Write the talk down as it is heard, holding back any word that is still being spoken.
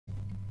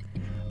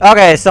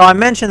Okay, so I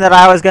mentioned that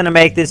I was going to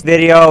make this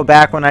video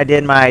back when I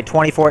did my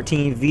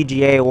 2014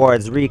 VGA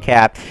Awards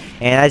recap,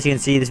 and as you can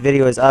see, this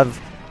video is of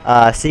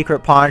Secret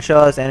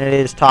Ponchos, and it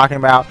is talking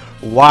about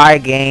why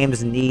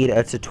games need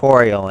a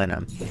tutorial in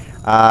them.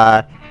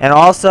 And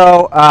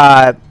also,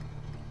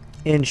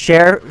 in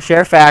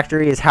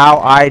SHAREfactory is how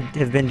I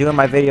have been doing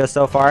my videos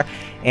so far.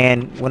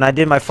 And when I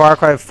did my Far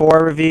Cry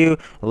 4 review,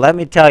 let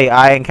me tell you,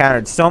 I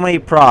encountered so many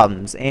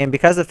problems. And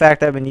because of the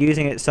fact that I've been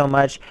using it so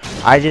much,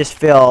 I just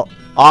feel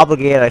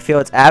obligated. I feel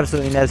it's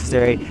absolutely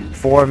necessary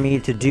for me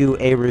to do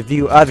a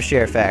review of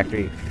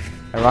SHAREfactory.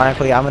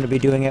 Ironically, I'm going to be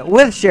doing it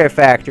with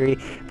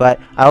SHAREfactory, but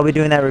I'll be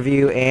doing that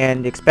review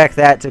and expect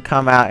that to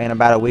come out in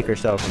about a week or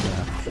so from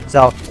now.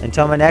 So,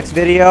 until my next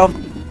video,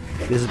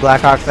 this is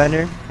Blackhawk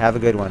Thunder. Have a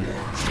good one.